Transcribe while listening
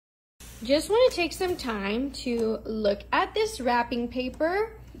just want to take some time to look at this wrapping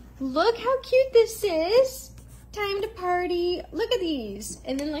paper. Look how cute this is. Time to party. Look at these.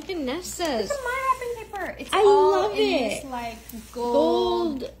 And then look at Nessa's. Look at my wrapping paper. It's I all love in it. This, like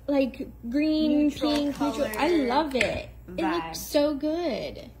gold, like green, neutral pink, neutral. color I love it. vibe. It looks so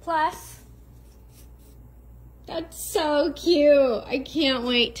good. Plus, That's so cute. I can't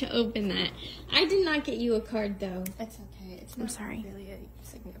wait to open that. I did not get you a card though. it's okay. It's I'm not sorry. really a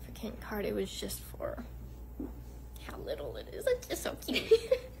significant card. It was just for how little it is. It's just so cute.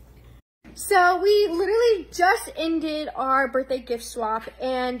 So we literally just ended our birthday gift swap,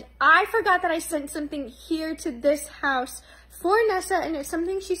 and I forgot that I sent something here to this house for Nessa, and it's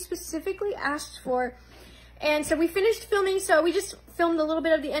something she specifically asked for. And so we finished filming, so we just filmed a little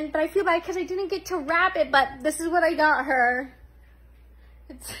bit of the end, but I feel bad because I didn't get to wrap it, but this is what I got her.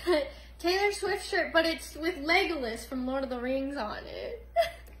 It's a Taylor Swift shirt, but it's with Legolas from Lord of the Rings on it.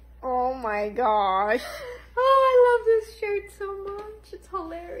 Oh my gosh. Oh, I love this shirt so much. It's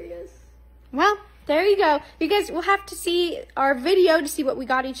hilarious. Well, there you go. You guys will have to see our video to see what we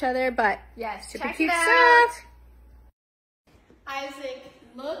got each other, but Yes, super check cute it out. stuff. Isaac,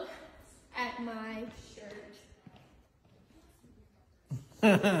 look at my shirt.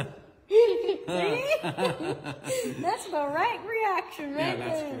 That's the right reaction right Yeah,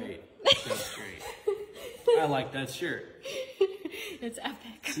 that's there. great. That's great. I like that shirt. It's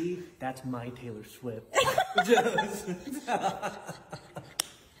epic. See, that's my Taylor Swift.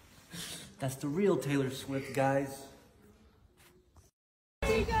 That's the real Taylor Swift, guys.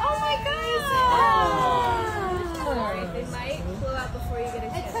 Oh my god! Sorry, they might blow out before you get a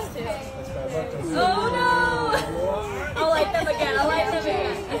chance to. Oh no! I'll light them again. I'll light them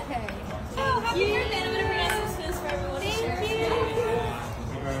again. Okay. Oh, happy birthday! I'm gonna bring out some snooze for everyone to share.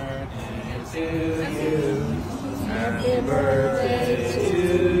 Happy birthday to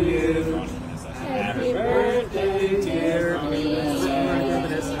you. Happy birthday, dear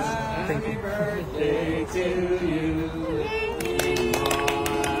Nessa. Happy birthday to you.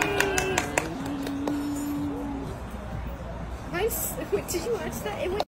 Nice. Did you watch that? It went